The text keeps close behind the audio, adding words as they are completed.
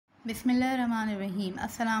Bismillahirrahmanirrahim.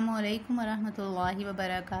 Assalamu alaikum wa rahmatullahi wa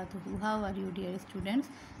barakatuhu. How are you, dear students?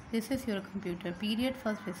 This is your computer period.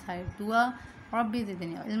 First recite dua. Rabbi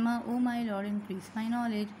zidni ilma. Oh my Lord, increase my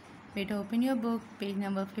knowledge. Beta, open your book, page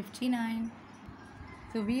number 59.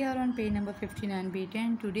 So we are on page number 59, beta,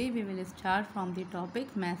 and today we will start from the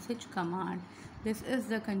topic message command. This is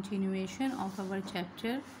the continuation of our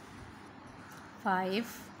chapter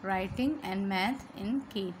 5, writing and math in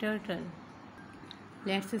Kturtle.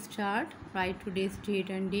 Let's start. Write today's date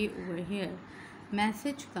and day over here.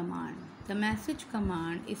 Message command. The message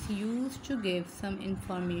command is used to give some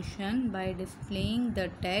information by displaying the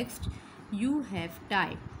text you have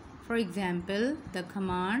typed. For example, the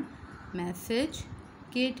command message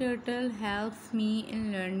Kturtle helps me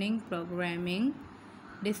in learning programming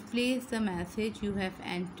displays the message you have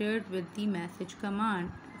entered with the message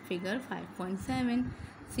command. Figure 5.7.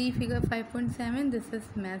 See figure 5.7. This is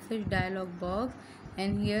message dialog box,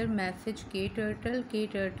 and here message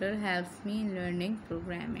Kturtle helps me in learning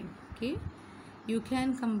programming. Okay, you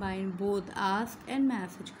can combine both ask and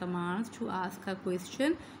message commands to ask a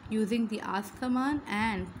question using the ask command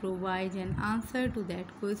and provide an answer to that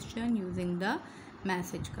question using the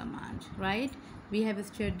message command. Right, we have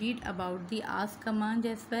studied about the ask command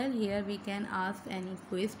as well. Here we can ask any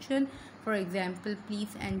question. For example,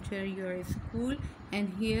 please enter your school,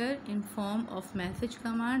 and here in form of message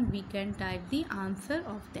command we can type the answer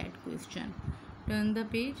of that question. Turn the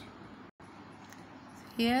page.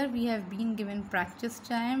 Here we have been given practice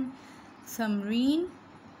time. Samreen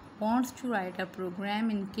wants to write a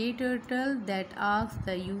program in Kturtle that asks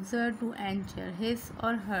the user to enter his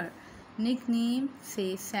or her nickname,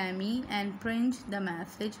 say Sammy, and print the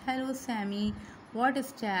message, hello Sammy, what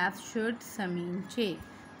steps should Sameen take?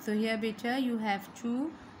 So here beta, you have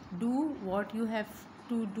to do what you have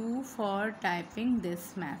to do for typing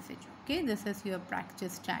this message. Okay, this is your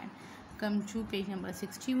practice time. Come to page number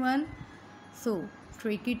 61. So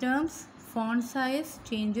tricky terms. Font size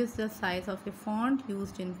changes the size of a font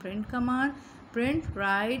used in print command. Print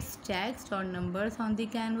writes text or numbers on the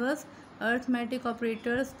canvas. Arithmetic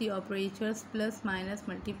operators, the operators plus, minus,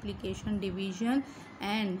 multiplication, division,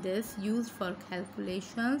 and this used for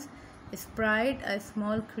calculations. Sprite, a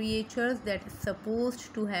small creature that is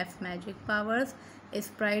supposed to have magic powers.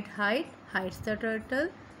 Sprite height hides the turtle.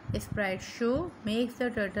 Sprite show makes the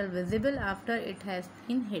turtle visible after it has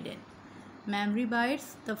been hidden. Memory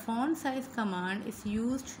bytes. The font size command is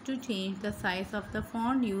used to change the size of the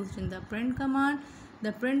font used in the print command.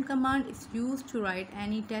 The print command is used to write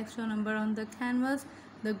any text or number on the canvas.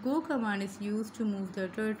 The go command is used to move the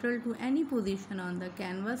turtle to any position on the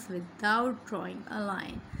canvas without drawing a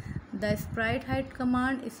line. The sprite hide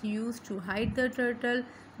command is used to hide the turtle.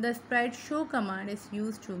 The sprite show command is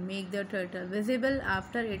used to make the turtle visible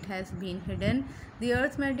after it has been hidden. The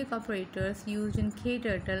arithmetic operators used in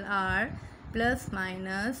Kturtle are plus,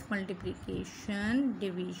 minus, multiplication,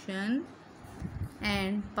 division,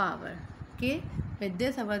 and power. Okay, with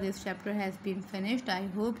this this chapter has been finished. I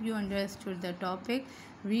hope you understood the topic.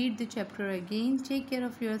 Read the chapter again. Take care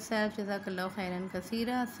of yourself. Jazakallahu khairan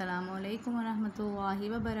kaseera. Assalamu alaikum wa rahmatullahi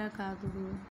wa barakatuhu.